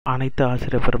அனைத்து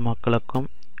ஆசிரியர் பெருமக்களுக்கும்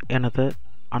எனது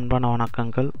அன்பான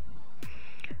வணக்கங்கள்.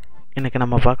 இன்றைக்கி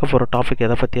நம்ம பார்க்க போகிற டாபிக்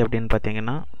எதை பற்றி அப்படின்னு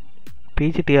பார்த்தீங்கன்னா,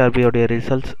 பிஜிடிஆர்பியோடைய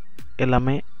ரிசல்ட்ஸ்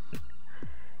எல்லாமே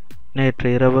நேற்று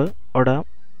இரவு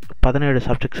 17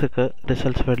 சப்ஜெக்ட்ஸுக்கு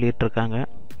ரிசல்ட்ஸ் வெளியிட்டிருக்காங்க.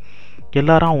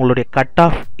 எல்லாரும் அவங்களுடைய கட்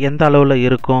ஆஃப் எந்த அளவில்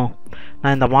இருக்கும்,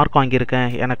 நான் இந்த மார்க் வாங்கியிருக்கேன்,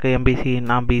 எனக்கு எம்பிசி,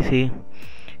 நான் பிசி,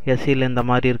 எஸ்சியில் இந்த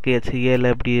மாதிரி இருக்குது,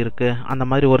 எஸ்சிஏல எப்படி இருக்குது, அந்த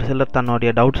மாதிரி ஒரு சிலர்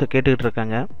தன்னுடைய டவுட்ஸை கேட்டுக்கிட்டு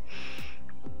இருக்காங்க.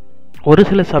 ஒரு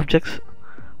சில சப்ஜெக்ட்ஸ்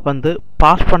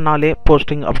பாஸ் பண்ணாலே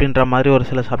போஸ்டிங் அப்படின்ற மாதிரி ஒரு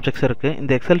சில சப்ஜெக்ட்ஸ் இருக்குது.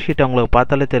 இந்த எக்ஸல் ஷீட்டை உங்களுக்கு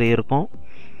பார்த்தாலே தெரியிருக்கும்.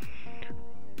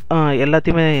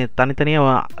 எல்லாத்தையுமே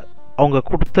தனித்தனியாக அவங்க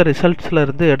கொடுத்த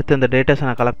ரிசல்ட்ஸ்லேருந்து எடுத்து இந்த டேட்டாஸை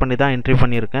நான் கலெக்ட் பண்ணி தான் என்ட்ரி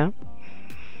பண்ணியிருக்கேன்.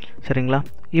 சரிங்களா?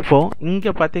 இப்போது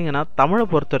இங்கே பார்த்தீங்கன்னா தமிழை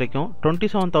பொறுத்த வரைக்கும்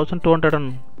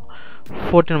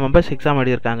 27,214 மெம்பர்ஸ் எக்ஸாம்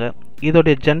எழுதியிருக்காங்க.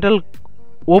 இதோடைய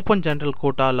ஓப்பன் ஜென்ரல்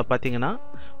கோட்டாவில் பார்த்தீங்கன்னா,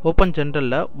 ஓப்பன்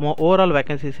ஜென்ரலில் ஓவரால்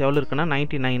வேகன்சிஸ் எவ்வளோ இருக்குன்னா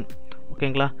 99.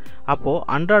 ஓகேங்களா? அப்போது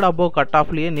 100 அபோவ் கட்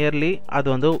ஆஃப்லேயே நியர்லி அது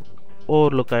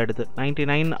ஓவர் லுக் ஆகிடுது.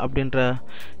 99 அப்படின்ற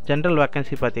ஜென்ரல்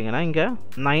வேக்கன்சி பார்த்தீங்கன்னா இங்கே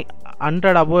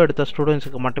 100 அபோவ் எடுத்த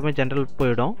ஸ்டூடெண்ட்ஸுக்கு மட்டுமே ஜென்ரல்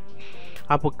போயிடும்.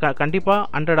 அப்போ கண்டிப்பாக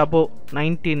 100 அபோவ்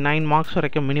 99 மார்க்ஸ்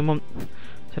வரைக்கும் மினிமம்,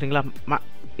 சரிங்களா,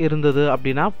 இருந்தது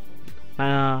அப்படின்னா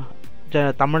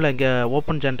தமிழில் இங்கே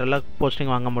ஓப்பன் ஜென்ரலில்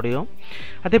போஸ்டிங் வாங்க முடியும்.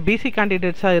 அதே பிசி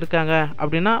கேண்டிடேட்ஸாக இருக்காங்க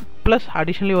அப்படின்னா ப்ளஸ்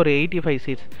அடிஷ்னலி ஒரு 85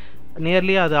 சீட்ஸ்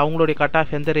நியர்லி அது அவங்களுடைய கட்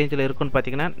ஆஃப் எந்த ரேஞ்சில் இருக்குன்னு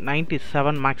பார்த்தீங்கன்னா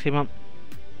 97 மேக்ஸிமம்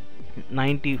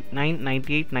 99,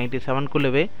 98,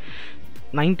 97க்குள்ளவே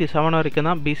 97 வரைக்கும்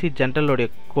தான் பிசி ஜென்ரலோடைய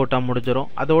கோட்டா முடிஞ்சிடும்.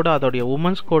 அதோடைய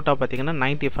உமன்ஸ் கோட்டா பார்த்தீங்கன்னா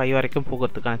 95 வரைக்கும்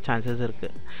போகிறதுக்கான சான்சஸ்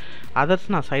இருக்குது. அதர்ஸ்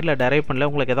நான் சைடில் டெரைவ் பண்ணல.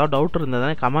 உங்களுக்கு ஏதாவது டவுட்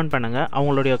இருந்ததுன்னா கமெண்ட் பண்ணுங்கள்.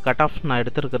 அவங்களுடைய கட் ஆஃப் நான்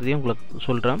எடுத்துருக்கிறதையும் உங்களுக்கு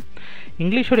சொல்கிறேன்.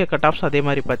 இங்கிலீஷோடைய கட் ஆஃப்ஸ் அதே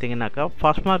மாதிரி பார்த்தீங்கன்னாக்கா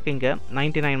ஃபர்ஸ்ட் மார்க் இங்கே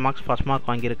 99 மார்க்ஸ் ஃபர்ஸ்ட்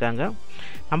மார்க் வாங்கியிருக்காங்க.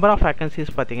 நம்பர் ஆஃப்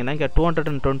வேகன்சிஸ் பார்த்தீங்கன்னா இங்கே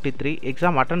 223.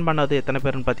 எக்ஸாம் அட்டன் பண்ணது எத்தனை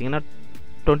பேருன்னு பார்த்தீங்கன்னா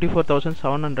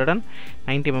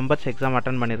 24,790 மெம்பர்ஸ் எக்ஸாம்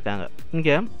அட்டன் பண்ணியிருக்காங்க.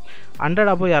 இங்கே 100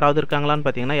 அபோவ் யாராவது இருக்காங்களான்னு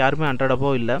பார்த்தீங்கன்னா யாருமே 100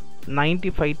 அபோவ் இல்லை.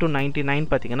 95 to 99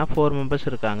 பார்த்தீங்கன்னா 4 மெம்பர்ஸ்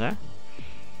இருக்காங்க.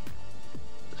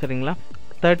 சரிங்களா?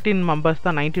 13 மெம்பர்ஸ்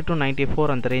தான் 90 to 94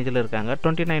 அந்த ரேஞ்சில் இருக்காங்க.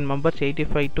 29 மெம்பர்ஸ்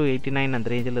 85 to 89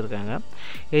 அந்த ரேஞ்சில் இருக்காங்க.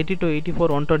 80 to 84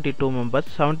 122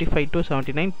 members. 75 to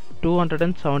 79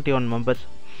 271 members.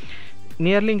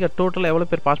 Nearly இங்கே டோட்டல் எவ்வளோ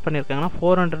பேர் பாஸ் பண்ணியிருக்காங்கன்னா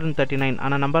 439.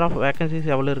 ஆனால் நம்பர் ஆஃப் வேகன்சிஸ்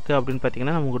எவ்வளோ இருக்குது அப்படின்னு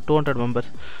பார்த்தீங்கன்னா நமக்கு 200 மெம்பர்ஸ்.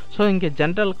 ஸோ இங்கே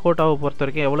ஜென்ரல் கோட்டாவை பொறுத்த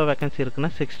வரைக்கும் எவ்வளோ வேகன்சி இருக்குன்னா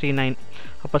 69.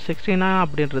 அப்போ 69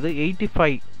 அப்படின்றது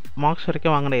 85 மார்க்ஸ்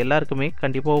வரைக்கும் வாங்கின எல்லாருக்குமே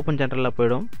கண்டிப்பாக ஓப்பன் ஜென்ரலில்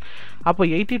போயிடும். அப்போ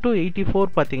 80 to 84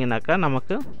 பார்த்தீங்கன்னாக்கா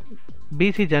நமக்கு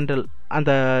பிசி ஜென்ரல்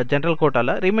அந்த ஜென்ரல்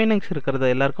கோட்டாவில் ரிமைனிங்ஸ் இருக்கிறது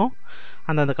எல்லாருக்கும்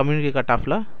அந்த கம்யூனிட்டி கட்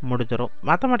ஆஃபில் முடிஞ்சிடும்.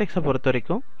 மேத்தமெட்டிக்ஸை பொறுத்த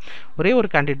வரைக்கும் ஒரே ஒரு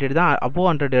கேண்டிடேட் தான் அபோவ்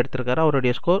 100 எடுத்திருக்காரு.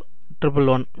 அவருடைய ஸ்கோர்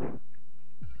 111.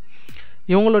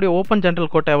 இவங்களுடைய ஓப்பன்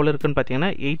ஜென்ரல் கோட்டா எவ்வளோ இருக்குன்னு பார்த்தீங்கன்னா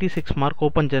 86 மார்க்.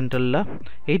 ஓப்பன் ஜென்ரலில்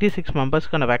 86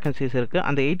 மெம்பர்ஸ்க்கான வேகன்சிஸ் இருக்குது.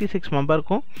 அந்த 86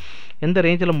 மெம்பருக்கும் எந்த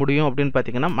ரேஞ்சில் முடியும் அப்படின்னு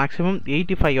பார்த்தீங்கன்னா மேக்ஸிமம்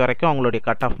 85 வரைக்கும் அவங்களுடைய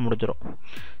கட் ஆஃப் முடிஞ்சிடும்.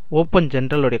 ஓப்பன்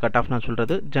ஜென்ரலுடைய கட் ஆஃப் நான்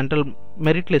சொல்கிறது ஜென்ரல்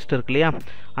மெரிட் லிஸ்ட் இருக்கு இல்லையா,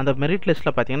 அந்த மெரிட்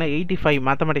லிஸ்ட்டில் பார்த்தீங்கன்னா 85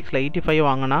 மேத்தமெட்டிக்ஸில் 85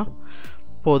 வாங்கினா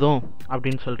போதும்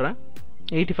அப்படின்னு சொல்கிறேன்.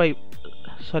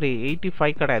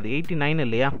 85 கிடையாது, 89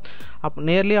 இல்லையா? அப்போ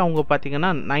நியர்லி அவங்க பார்த்தீங்கன்னா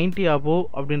 90 அபோவ்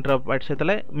அப்படின்ற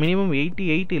பட்சத்தில் மினிமம்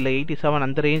 88 இல்லை 87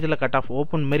 அந்த ரேஞ்சில் cut off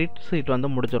open merit seat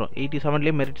முடிஞ்சிடும்.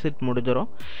 87லேயே மெரிட் சீட் முடிஞ்சிடும்.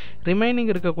 ரிமைனிங்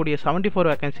இருக்கக்கூடிய 74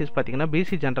 வேகன்சிஸ் பார்த்தீங்கன்னா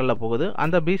பிசி ஜென்ரலில் போகுது.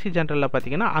 அந்த பிசி ஜென்ரலில்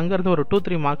பார்த்தீங்கன்னா அங்கேருந்து ஒரு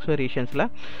 2-3 மார்க்ஸ் வேரியேஷன்ஸில்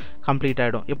கம்ப்ளீட்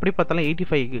ஆகிடும். எப்படி பார்த்தாலும்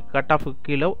 85 கட் ஆஃபுக்கு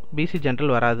கீழே பிசி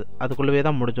ஜென்ரல் வராது, அதுக்குள்ளவே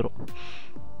தான் முடிஞ்சிடும்.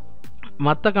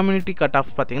 மற்ற கம்யூனிட்டி கட்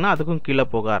ஆஃப் பார்த்தீங்கன்னா அதுக்கும் கீழே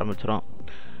போக ஆரம்பிச்சிடும்.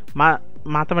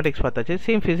 மேத்தமெட்டிக்ஸ் பார்த்தாச்சு.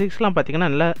 சேம் ஃபிசிக்ஸ்லாம் பார்த்தீங்கன்னா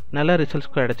நல்ல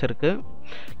ரிசல்ட்ஸ் கிடச்சிருக்கு.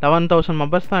 11,000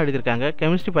 மெம்பர்ஸ் தான் எழுதியிருக்காங்க.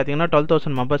 கெமிஸ்ட்ரி பார்த்தீங்கன்னா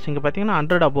 12,000 மெம்பர்ஸ். இங்கே பார்த்தீங்கன்னா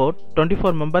 100 அபோவ்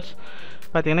 24 மெம்பர்ஸ்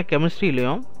பார்த்தீங்கன்னா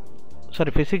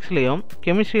ஃபிசிக்ஸ்லேயும்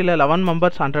கெமிஸ்ட்ரியில் 11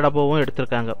 மெம்பர்ஸ் 100 அபோவும்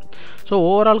எடுத்திருக்காங்க. So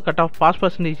overall cut off pass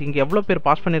percentage இங்கே எவ்வளோ பேர்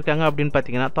பாஸ் பண்ணியிருக்காங்க அப்படின்னு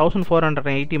பார்த்தீங்கன்னா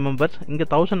 1480 மெம்பர்ஸ். இங்கே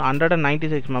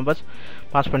 1196 மெம்பர்ஸ்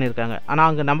பாஸ் பண்ணியிருக்காங்க. ஆனால்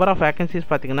அங்கே நம்பர் ஆஃப் வேகன்சிஸ்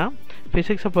பார்த்தீங்கன்னா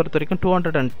ஃபிசிக்ஸை பொறுத்த வரைக்கும்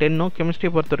 210,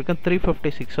 கெமிஸ்ட்ரியை பொறுத்த வரைக்கும்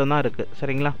 356 தான் இருக்குது.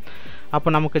 சரிங்களா? அப்போ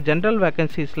நமக்கு ஜென்ரல்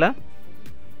வேகன்சிஸில்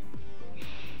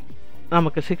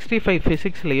நமக்கு 65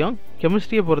 ஃபிசிக்ஸ்லேயும்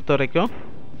கெமிஸ்ட்ரியை பொறுத்த வரைக்கும்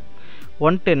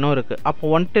 110 இருக்குது. அப்போ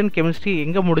 110 கெமிஸ்ட்ரி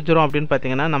எங்கே முடிஞ்சிடும் அப்படின்னு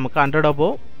பார்த்தீங்கன்னா நமக்கு 100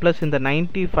 அபோவ் ப்ளஸ் இந்த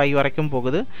 95 வரைக்கும்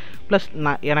போகுது. ப்ளஸ்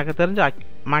எனக்கு தெரிஞ்ச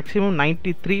மேக்ஸிமம்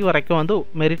 93 வரைக்கும்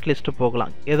மெரிட் லிஸ்ட்டு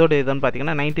போகலாம். இதுன்னு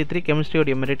பார்த்தீங்கன்னா 93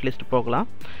 கெமிஸ்ட்ரியோடைய மெரிட் லிஸ்ட் போகலாம்.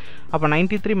 அப்போ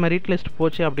 93 மெரிட் லிஸ்ட்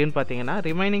போச்சு அப்படின்னு பார்த்தீங்கன்னா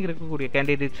ரிமைனிங் இருக்கக்கூடிய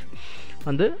கேண்டிடேட்ஸ்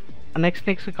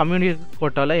நெக்ஸ்ட் கம்யூனிட்டி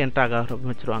கோட்டாவில் என்ட்ரு ஆக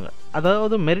ஆரம்பிச்சிருவாங்க.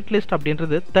 அதாவது மெரிட் லிஸ்ட்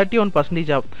அப்படின்றது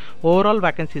 31% ஆஃப் ஓவரால்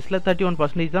வேகன்சிஸில்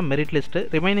 31% தான் மெரிட் லிஸ்ட்டு.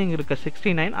 ரிமைனிங் இருக்க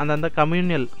 69 அந்தந்த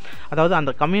கம்யூனியல், அதாவது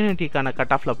அந்த கம்யூனிட்டிக்கான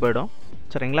கட் ஆஃபில் போயிடும்.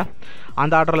 சரிங்களா?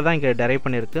 அந்த ஆர்டரில் தான் இங்கே டெரைவ்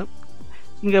பண்ணியிருக்கு.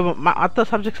 இங்கே மற்ற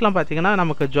சப்ஜெக்ட்ஸ்லாம் பார்த்தீங்கன்னா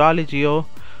நமக்கு ஜுவாலஜியோ,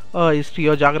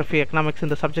 ஹிஸ்ட்ரியோ, ஜாகிரஃபி, எக்கனாமிக்ஸ்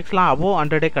இந்த சப்ஜெக்ட்ஸ்லாம் அபோவ்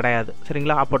 100 கிடையாது.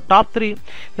 சரிங்களா? அப்போ டாப் 3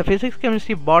 இந்த ஃபிசிக்ஸ்,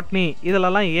 கெமிஸ்ட்ரி, பாட்னி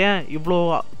இதிலலாம் ஏன் இவ்வளோ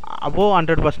அபோவ்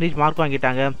 100% மார்க்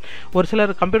வாங்கிட்டாங்க? ஒரு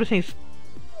சிலர் கம்ப்யூட்டர் சயின்ஸ்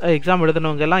எக்ஸாம்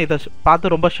எழுதுனவங்க எல்லாம் இதை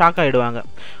பார்த்து ரொம்ப ஷாக் ஆகிடுவாங்க.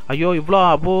 ஐயோ இவ்வளோ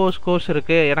அபோவ் ஸ்கோர்ஸ்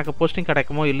இருக்குது, எனக்கு போஸ்டிங்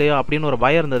கிடைக்குமோ இல்லையோ அப்படின்னு ஒரு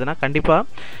பயம் இருந்ததுன்னா கண்டிப்பாக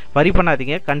வரி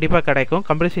பண்ணாதீங்க, கண்டிப்பாக கிடைக்கும்.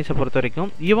 கம்ப்யூட்டர் சயின்ஸை பொறுத்த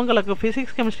வரைக்கும் இவங்களுக்கு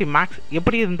ஃபிசிக்ஸ், கெமிஸ்ட்ரி, மேக்ஸ்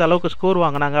எப்படி இந்த அளவுக்கு ஸ்கோர்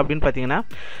வாங்கினாங்க அப்படின்னு பார்த்தீங்கன்னா,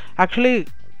 ஆக்சுவலி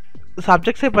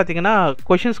சப்ஜெக்ட்ஸே பார்த்தீங்கன்னா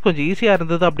கொஷின்ஸ் கொஞ்சம் ஈஸியாக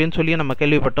இருந்தது அப்படின்னு சொல்லி நம்ம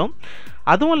கேள்விப்பட்டோம்.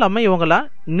 அதுவும் இல்லாமல் இவங்களாம்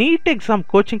நீட் எக்ஸாம்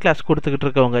கோச்சிங் கிளாஸ் கொடுத்துக்கிட்டு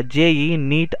இருக்கவங்க, ஜேஇ,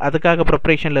 நீட் அதுக்காக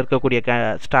ப்ரிப்பரேஷனில் இருக்கக்கூடிய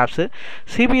ஸ்டாஃப்ஸு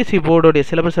சிபிஎஸ்சி போர்டோடைய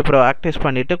சிலபஸை ப்ராக்டிஸ்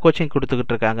பண்ணிவிட்டு கோச்சிங்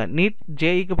கொடுத்துக்கிட்டு இருக்காங்க. நீட்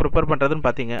ஜேஇக்கு ப்ரிப்பேர் பண்ணுறதுன்னு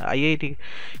பார்த்தீங்க, ஐஐடி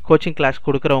கோச்சிங் கிளாஸ்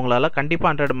கொடுக்குறவங்களால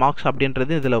கண்டிப்பாக 100 மார்க்ஸ்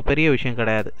அப்படின்றது இதில் பெரிய விஷயம்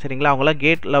கிடையாது. சரிங்களா? அவங்களாம்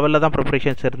கேட் லெவலில் தான்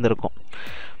ப்ரிப்பரேஷன்ஸ் இருந்திருக்கும்.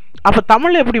 அப்போ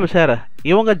தமிழ் எப்படி சார்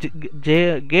இவங்க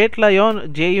கேட்லையும்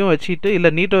ஜேயும் வச்சுட்டு இல்லை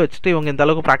நீட்டோ வச்சுட்டு இவங்க இந்த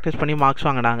அளவுக்கு ப்ராக்டிஸ் பண்ணி மார்க்ஸ்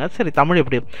வாங்கினாங்க? சரி, தமிழ்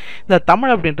எப்படி? இந்த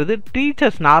தமிழ் அப்படின்றது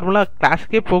டீச்சர்ஸ் நார்மலாக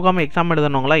கிளாஸுக்கே போகாமல் எக்ஸாம்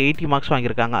எழுதுனவங்களாம் 80 மார்க்ஸ்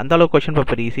வாங்கியிருக்காங்க. அந்த அளவுக்கு கொஷின்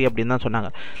பேப்பர் ஈஸி அப்படின்னு தான்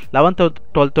சொன்னாங்க. 11th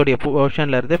 12th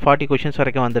போர்ஷன்லேருந்து 40 கொஷின்ஸ்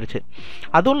வரைக்கும் வந்துருச்சு.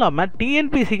 அதுவும் இல்லாமல்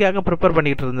டிஎன்பிசிக்காக ப்ரிப்பேர்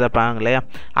பண்ணிக்கிட்டு இருந்திருப்பாங்க இல்லையா,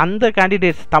 அந்த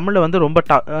கேண்டிடேட்ஸ் தமிழில் வந்து ரொம்ப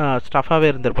ஸ்டஃபாகவே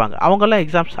இருந்திருப்பாங்க. அவங்கெல்லாம்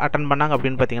எக்ஸாம்ஸ் அட்டன் பண்ணாங்க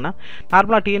அப்படின்னு பார்த்தீங்கன்னா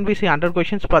நார்மலாக டிஎன்பிசி 100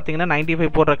 கொஷின்ஸ் பார்த்தீங்கன்னா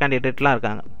 95 போடுற கேண்டிடேட்லாம்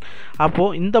இருக்காங்க.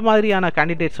 அப்போது இந்த மாதிரியான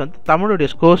கேண்டிடேட்ஸ் வந்து தமிழுடைய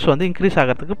ஸ்கோர்ஸ் வந்து இன்க்ரீஸ்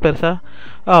ஆகிறதுக்கு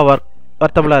பெருசாக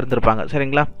வர்த்தபுளாக இருந்திருப்பாங்க.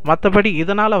 சரிங்களா? மற்றபடி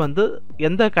இதனால் வந்து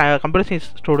எந்த கம்ப்யூட்டர் சயின்ஸ்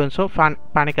ஸ்டூடெண்ட்ஸோ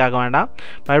பேனிக் ஆக வேண்டாம்,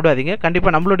 பயப்படாதீங்க.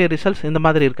 கண்டிப்பாக நம்மளுடைய ரிசல்ட்ஸ் இந்த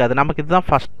மாதிரி இருக்காது. நமக்கு இதுதான்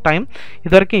ஃபஸ்ட் டைம்,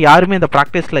 இது வரைக்கும் யாருமே இந்த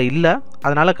ப்ராக்டிஸில் இல்லை,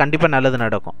 அதனால் கண்டிப்பாக நல்லது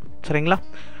நடக்கும். சரிங்களா?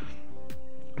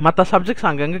 மற்ற சப்ஜெக்ட்ஸ்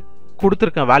அங்கங்கே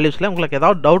கொடுத்துருக்கேன் வேல்யூஸில். உங்களுக்கு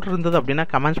ஏதாவது டவுட் இருந்தது அப்படின்னா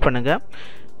கமெண்ட்ஸ் பண்ணுங்கள்.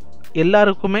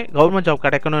 எல்லாருக்குமே கவர்மெண்ட் ஜாப்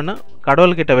கிடைக்கணும்னு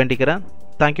கடவுள்கிட்ட வேண்டிக்கிறேன்.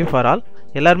 Thank you for all.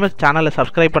 எல்லாருமே சேனலை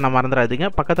சப்ஸ்கிரைப் பண்ண மறந்துடாதீங்க.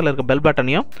 பக்கத்தில் இருக்க பெல்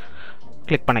பட்டனையும்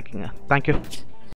கிளிக் பண்ணிக்கோங்க. தேங்க்யூ.